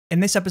In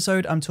this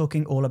episode, I'm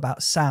talking all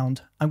about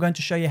sound. I'm going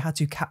to show you how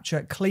to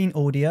capture clean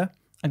audio.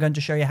 I'm going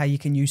to show you how you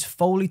can use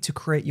Foley to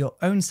create your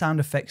own sound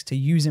effects to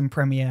use in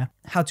Premiere,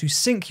 how to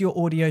sync your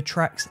audio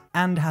tracks,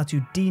 and how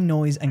to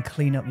denoise and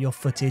clean up your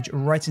footage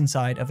right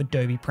inside of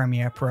Adobe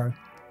Premiere Pro.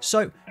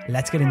 So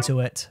let's get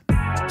into it.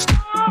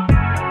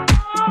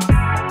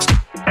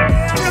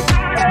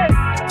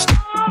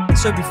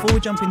 So before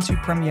we jump into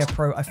Premiere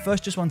Pro, I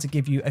first just want to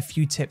give you a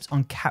few tips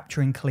on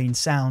capturing clean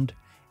sound.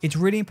 It's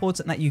really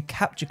important that you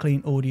capture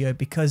clean audio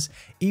because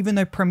even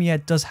though Premiere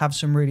does have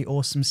some really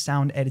awesome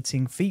sound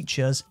editing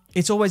features,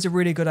 it's always a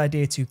really good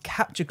idea to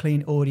capture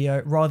clean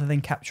audio rather than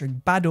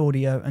capturing bad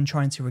audio and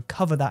trying to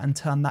recover that and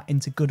turn that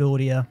into good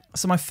audio.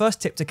 So my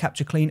first tip to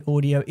capture clean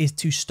audio is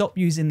to stop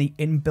using the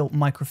inbuilt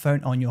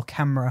microphone on your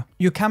camera.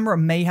 Your camera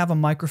may have a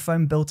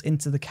microphone built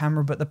into the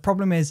camera, but the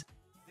problem is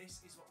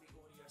this is what the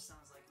audio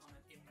sounds like on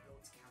an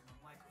inbuilt camera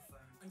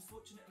microphone.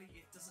 Unfortunately,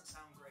 it doesn't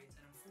sound great,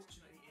 and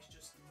unfortunately, it's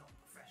just not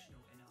professional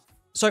enough.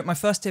 So my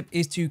first tip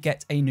is to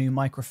get a new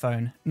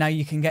microphone. Now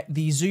you can get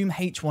the Zoom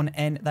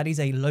H1N, that is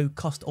a low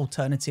cost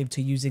alternative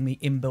to using the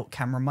inbuilt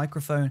camera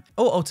microphone.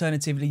 Or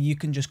alternatively, you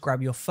can just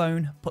grab your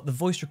phone, put the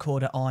voice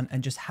recorder on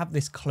and just have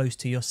this close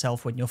to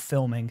yourself when you're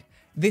filming.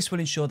 This will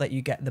ensure that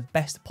you get the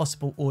best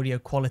possible audio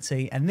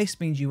quality, and this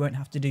means you won't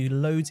have to do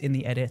loads in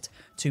the edit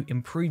to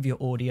improve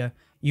your audio.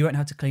 You won't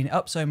have to clean it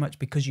up so much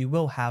because you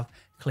will have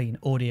clean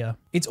audio.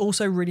 It's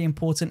also really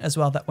important as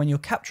well that when you're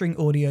capturing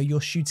audio,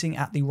 you're shooting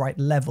at the right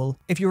level.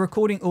 If you're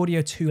recording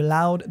audio too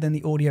loud, then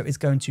the audio is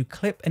going to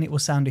clip and it will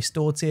sound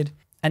distorted.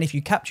 And if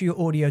you capture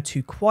your audio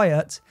too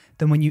quiet,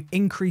 then when you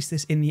increase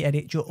this in the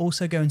edit, you're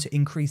also going to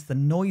increase the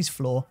noise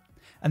floor.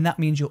 And that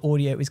means your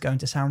audio is going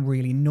to sound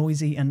really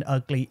noisy and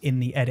ugly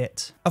in the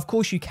edit. Of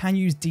course, you can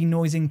use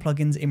denoising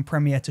plugins in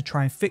Premiere to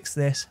try and fix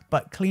this,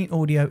 but clean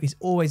audio is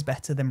always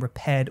better than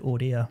repaired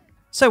audio.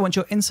 So once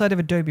you're inside of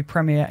Adobe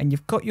Premiere and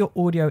you've got your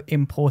audio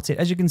imported,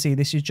 as you can see,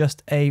 this is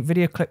just a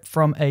video clip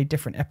from a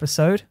different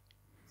episode.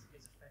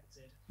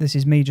 This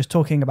is me just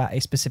talking about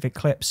a specific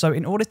clip. So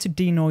in order to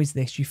denoise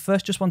this, you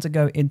first just want to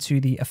go into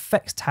the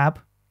Effects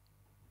tab,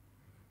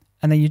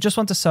 and then you just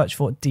want to search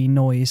for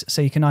denoise.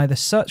 So you can either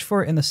search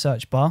for it in the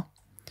search bar.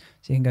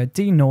 So you can go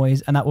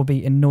denoise, and that will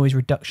be in noise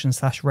reduction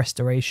 /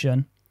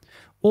 restoration.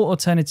 Or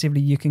alternatively,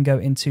 you can go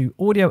into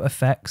audio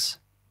effects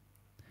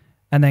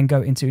and then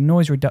go into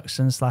noise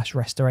reduction /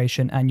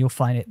 restoration, and you'll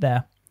find it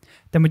there.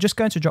 Then we're just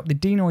going to drop the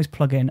denoise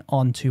plugin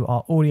onto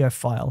our audio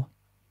file.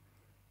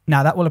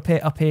 Now that will appear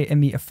up here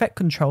in the effect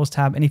controls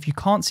tab. And if you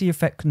can't see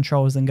effect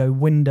controls, then go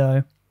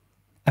window,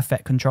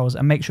 effect controls,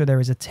 and make sure there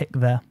is a tick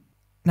there.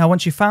 Now,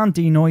 once you've found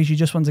denoise, you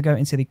just want to go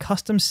into the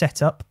custom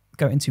setup,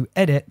 go into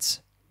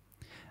edit,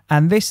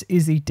 and this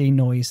is the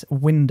denoise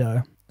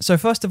window. So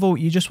first of all,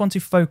 you just want to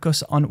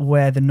focus on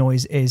where the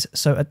noise is.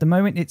 So at the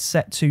moment it's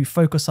set to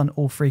focus on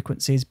all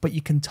frequencies, but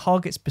you can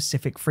target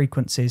specific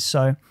frequencies.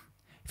 So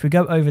if we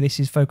go over, this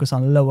is focus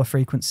on lower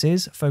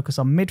frequencies, focus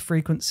on mid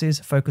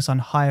frequencies, focus on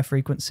higher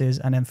frequencies,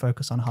 and then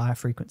focus on higher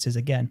frequencies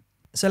again.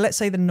 So let's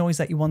say the noise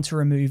that you want to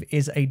remove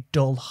is a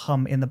dull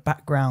hum in the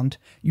background.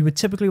 You would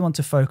typically want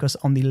to focus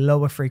on the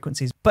lower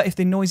frequencies. But if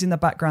the noise in the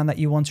background that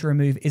you want to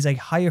remove is a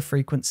higher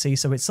frequency,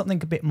 so it's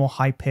something a bit more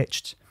high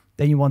pitched,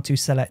 then you want to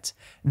select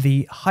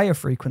the higher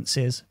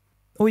frequencies,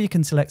 or you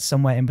can select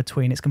somewhere in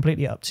between. It's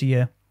completely up to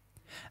you.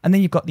 And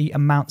then you've got the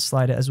amount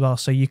slider as well.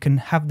 So you can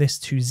have this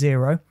to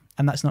 0,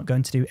 and that's not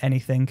going to do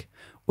anything.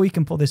 Or you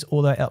can pull this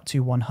all the way up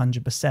to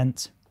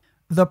 100%.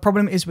 The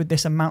problem is with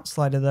this amount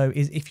slider though,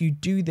 is if you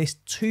do this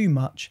too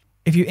much,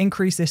 if you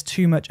increase this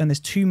too much and there's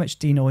too much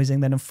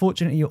denoising, then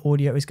unfortunately your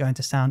audio is going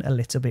to sound a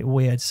little bit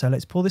weird. So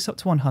let's pull this up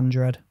to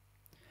 100.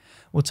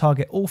 We'll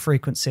target all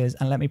frequencies,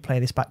 and let me play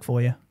this back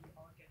for you.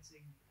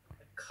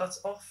 Cut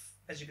off,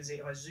 as you can see,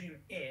 if I zoom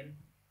in,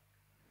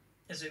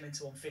 I zoom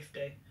into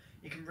 150,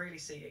 you can really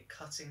see it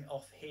cutting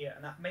off here,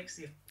 and that makes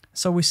the...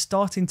 So we're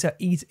starting to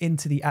eat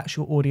into the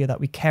actual audio that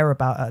we care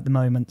about at the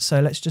moment. So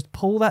let's just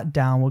pull that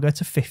down. We'll go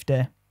to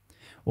 50.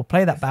 We'll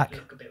play that back.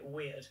 Look a bit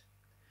weird.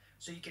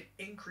 So you can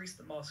increase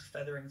the mask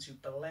feathering to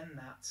blend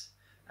that,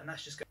 and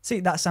that's just...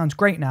 See, that sounds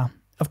great now.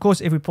 Of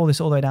course, if we pull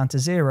this all the way down to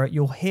 0,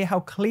 you'll hear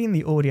how clean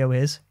the audio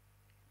is.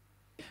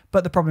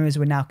 But the problem is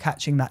we're now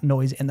catching that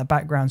noise in the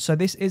background. So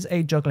this is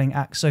a juggling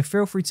act. So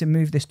feel free to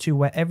move this to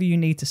wherever you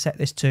need to set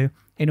this to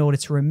in order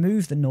to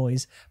remove the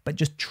noise, but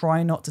just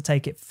try not to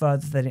take it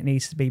further than it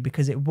needs to be,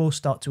 because it will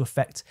start to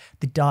affect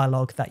the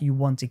dialogue that you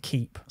want to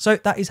keep. So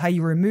that is how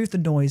you remove the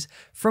noise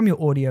from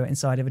your audio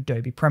inside of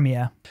Adobe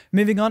Premiere.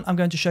 Moving on, I'm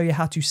going to show you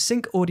how to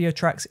sync audio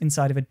tracks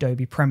inside of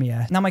Adobe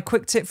Premiere. Now, my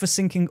quick tip for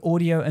syncing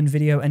audio and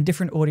video and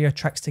different audio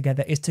tracks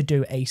together is to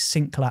do a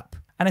sync clap.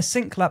 And a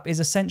sync clap is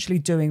essentially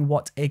doing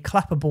what a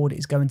clapperboard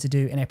is going to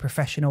do in a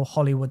professional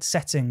Hollywood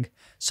setting.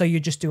 So you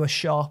just do a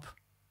sharp,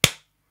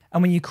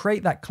 And when you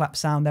create that clap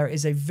sound, there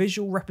is a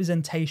visual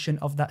representation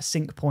of that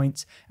sync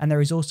point, and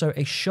there is also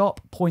a sharp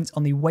point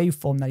on the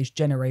waveform that is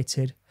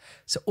generated.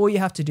 So all you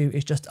have to do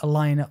is just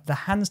align up the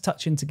hands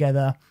touching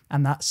together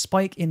and that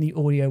spike in the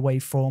audio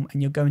waveform,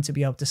 and you're going to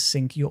be able to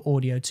sync your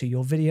audio to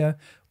your video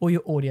or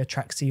your audio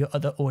tracks to your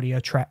other audio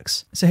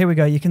tracks. So here we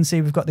go. You can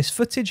see we've got this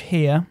footage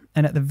here,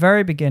 and at the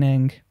very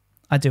beginning,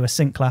 I do a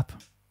sync clap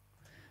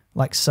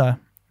like so.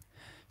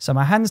 So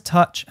my hands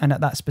touch, and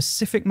at that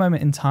specific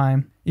moment in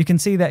time, you can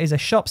see there is a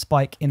sharp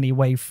spike in the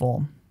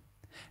waveform.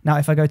 Now,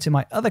 if I go to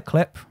my other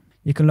clip,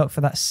 you can look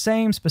for that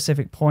same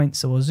specific point.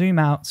 So we'll zoom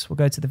out, we'll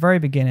go to the very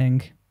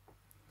beginning.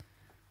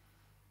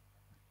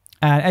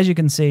 And as you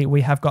can see,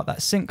 we have got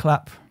that sync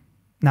clap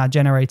now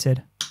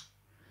generated.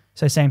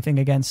 So same thing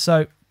again.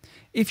 So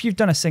if you've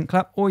done a sync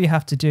clap, all you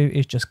have to do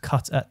is just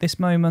cut at this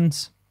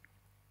moment.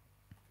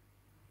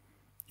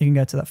 You can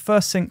go to that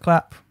first sync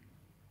clap,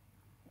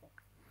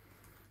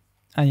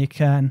 and you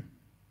can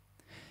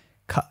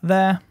cut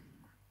there.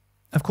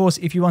 Of course,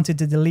 if you wanted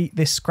to delete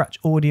this scratch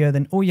audio,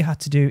 then all you have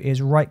to do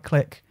is right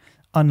click,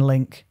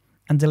 unlink,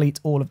 and delete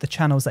all of the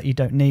channels that you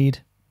don't need.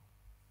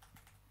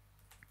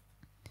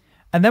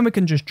 And then we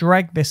can just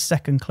drag this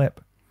second clip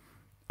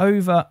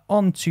over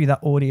onto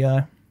that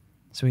audio.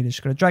 So we're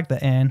just going to drag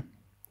that in.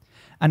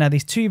 And now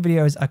these two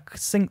videos are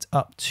synced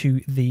up to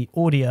the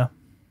audio.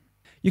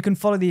 You can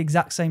follow the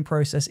exact same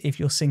process if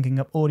you're syncing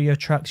up audio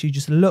tracks. You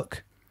just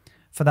look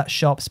for that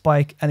sharp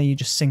spike, and then you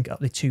just sync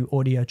up the two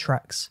audio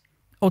tracks.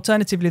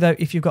 Alternatively though,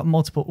 if you've got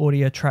multiple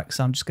audio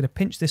tracks, I'm just going to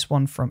pinch this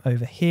one from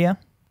over here.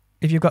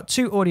 If you've got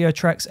two audio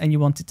tracks and you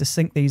wanted to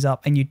sync these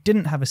up and you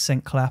didn't have a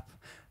sync clap,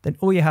 then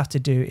all you have to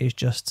do is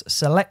just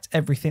select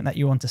everything that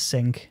you want to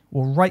sync.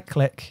 We'll right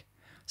click,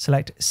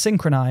 select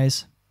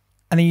synchronize,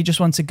 and then you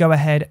just want to go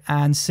ahead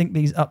and sync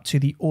these up to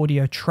the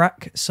audio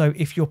track. So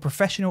if your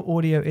professional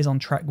audio is on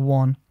track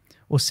 1,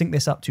 we'll sync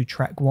this up to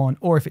track 1,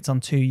 or if it's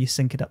on 2, you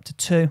sync it up to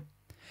 2.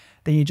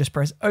 Then you just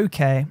press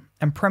OK,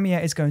 and Premiere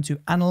is going to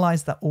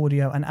analyze that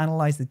audio and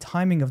analyze the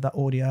timing of that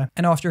audio.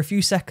 And after a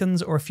few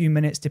seconds or a few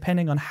minutes,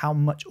 depending on how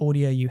much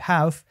audio you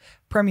have,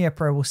 Premiere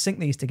Pro will sync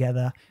these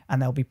together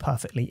and they'll be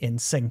perfectly in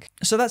sync.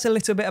 So that's a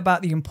little bit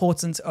about the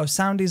importance of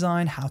sound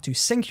design, how to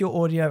sync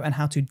your audio and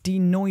how to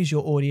denoise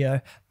your audio.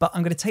 But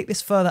I'm going to take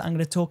this further. I'm going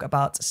to talk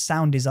about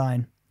sound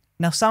design.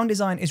 Now, sound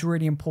design is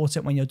really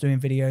important when you're doing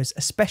videos,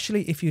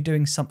 especially if you're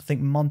doing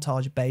something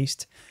montage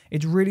based.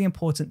 It's really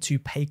important to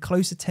pay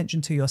close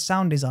attention to your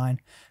sound design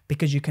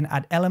because you can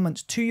add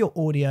elements to your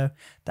audio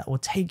that will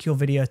take your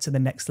video to the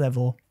next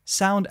level.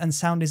 Sound and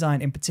sound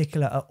design in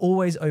particular are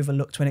always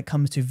overlooked when it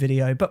comes to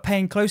video, but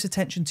paying close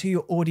attention to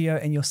your audio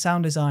and your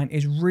sound design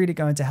is really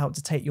going to help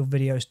to take your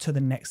videos to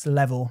the next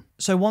level.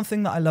 So one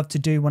thing that I love to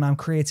do when I'm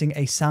creating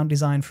a sound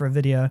design for a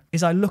video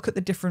is I look at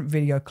the different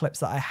video clips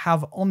that I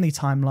have on the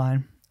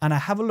timeline, and I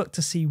have a look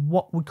to see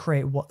what would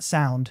create what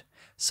sound.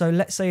 So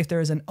let's say if there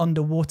is an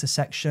underwater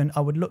section, I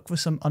would look for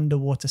some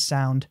underwater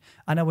sound,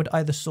 and I would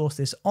either source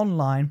this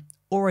online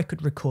or I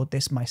could record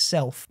this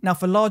myself. Now,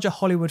 for larger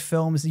Hollywood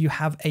films, you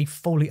have a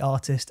Foley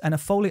artist, and a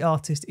Foley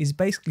artist is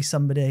basically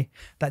somebody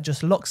that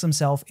just locks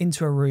themselves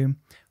into a room,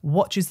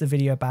 watches the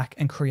video back,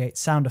 and creates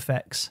sound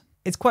effects.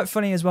 It's quite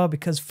funny as well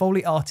because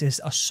Foley artists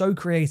are so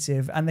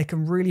creative and they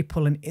can really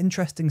pull an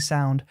interesting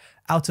sound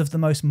out of the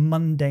most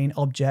mundane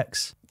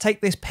objects.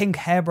 Take this pink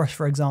hairbrush,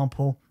 for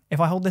example. If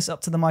I hold this up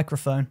to the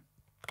microphone,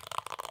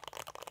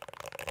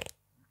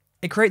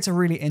 it creates a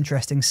really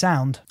interesting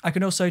sound. I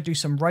can also do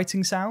some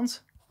writing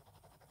sounds.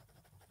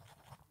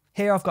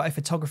 Here I've got a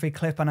photography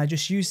clip and I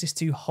just use this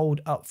to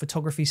hold up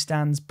photography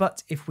stands,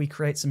 but if we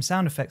create some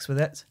sound effects with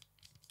it,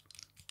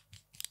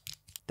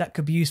 that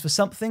could be used for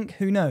something,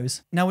 who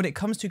knows? Now, when it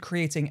comes to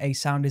creating a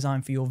sound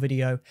design for your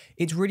video,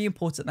 it's really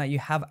important that you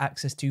have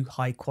access to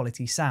high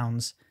quality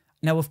sounds.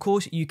 Now, of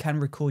course, you can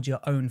record your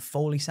own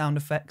Foley sound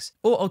effects,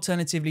 or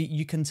alternatively,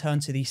 you can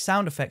turn to the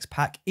sound effects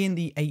pack in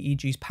the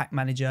AEJuice pack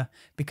manager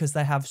because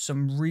they have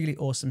some really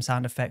awesome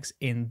sound effects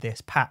in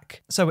this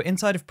pack. So we're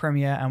inside of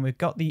Premiere and we've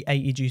got the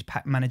AEJuice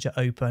pack manager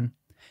open.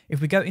 If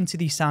we go into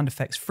the sound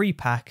effects free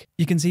pack,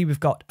 you can see we've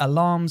got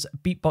alarms,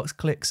 beatbox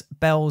clicks,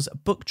 bells,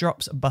 book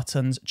drops,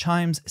 buttons,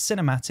 chimes,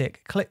 cinematic,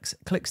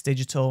 clicks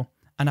digital,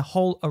 and a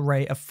whole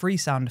array of free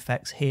sound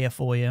effects here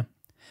for you.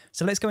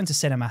 So let's go into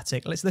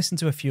cinematic. Let's listen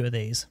to a few of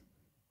these.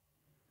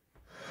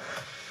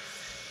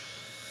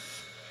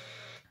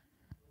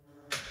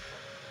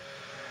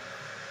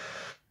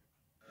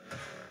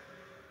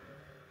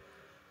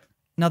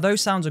 Now,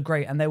 those sounds are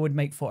great and they would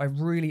make for a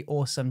really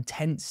awesome,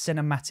 tense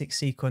cinematic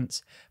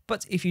sequence.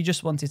 But if you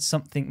just wanted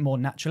something more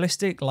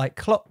naturalistic like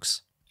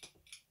clocks,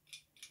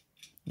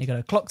 you got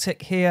a clock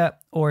tick here.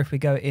 Or if we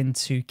go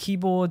into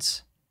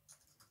keyboards,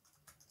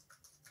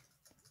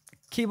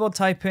 keyboard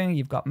typing,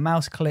 you've got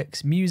mouse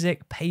clicks,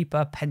 music,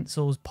 paper,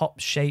 pencils, pop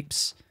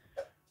shapes.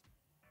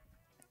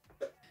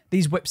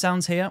 These whip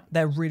sounds here,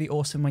 they're really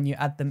awesome when you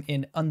add them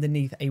in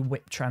underneath a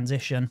whip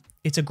transition.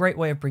 It's a great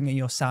way of bringing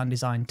your sound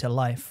design to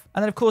life.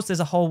 And then of course there's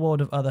a whole world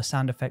of other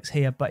sound effects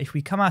here, but if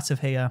we come out of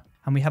here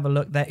and we have a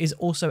look, there is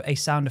also a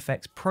sound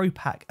effects pro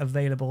pack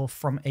available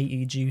from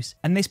AEJuice.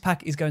 And this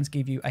pack is going to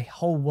give you a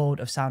whole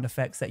world of sound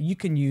effects that you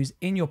can use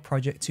in your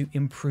project to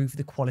improve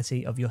the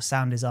quality of your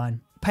sound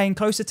design. Paying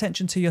close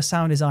attention to your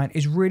sound design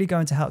is really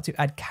going to help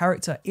to add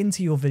character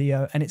into your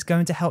video, and it's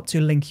going to help to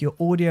link your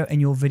audio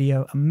and your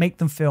video and make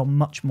them feel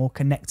much more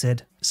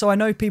connected. So I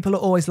know people are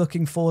always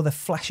looking for the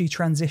flashy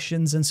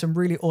transitions and some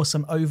really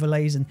awesome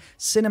overlays and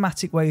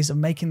cinematic ways of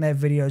making their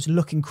videos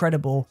look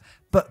incredible,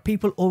 but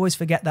people always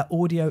forget that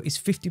audio is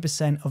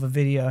 50% of a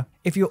video.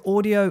 If your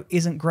audio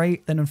isn't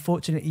great, then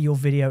unfortunately your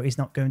video is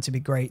not going to be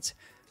great.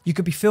 You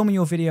could be filming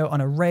your video on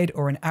a Red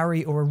or an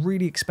Arri or a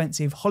really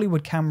expensive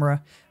Hollywood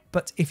camera,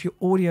 but if your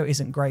audio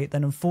isn't great,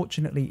 then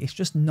unfortunately it's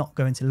just not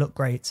going to look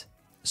great.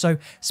 So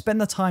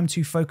spend the time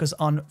to focus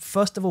on,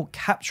 first of all,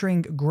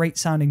 capturing great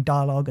sounding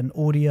dialogue and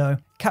audio,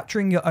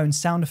 capturing your own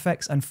sound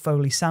effects and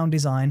Foley sound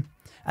design,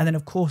 and then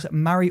of course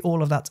marry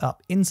all of that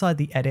up inside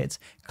the edit,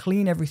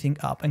 clean everything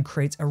up and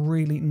create a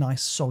really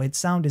nice solid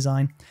sound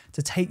design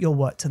to take your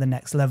work to the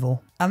next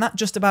level. And that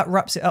just about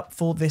wraps it up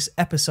for this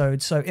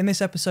episode. So in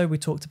this episode we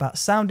talked about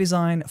sound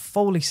design,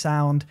 Foley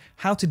sound,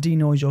 how to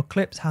denoise your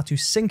clips, how to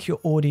sync your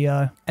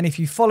audio, and if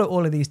you follow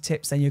all of these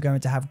tips then you're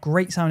going to have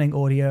great sounding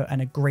audio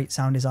and a great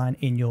sound design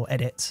in your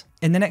edit.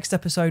 In the next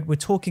episode, we're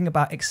talking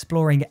about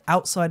exploring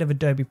outside of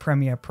Adobe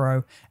Premiere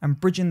Pro and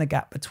bridging the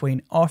gap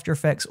between After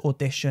Effects,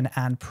 Audition,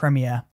 and Premiere.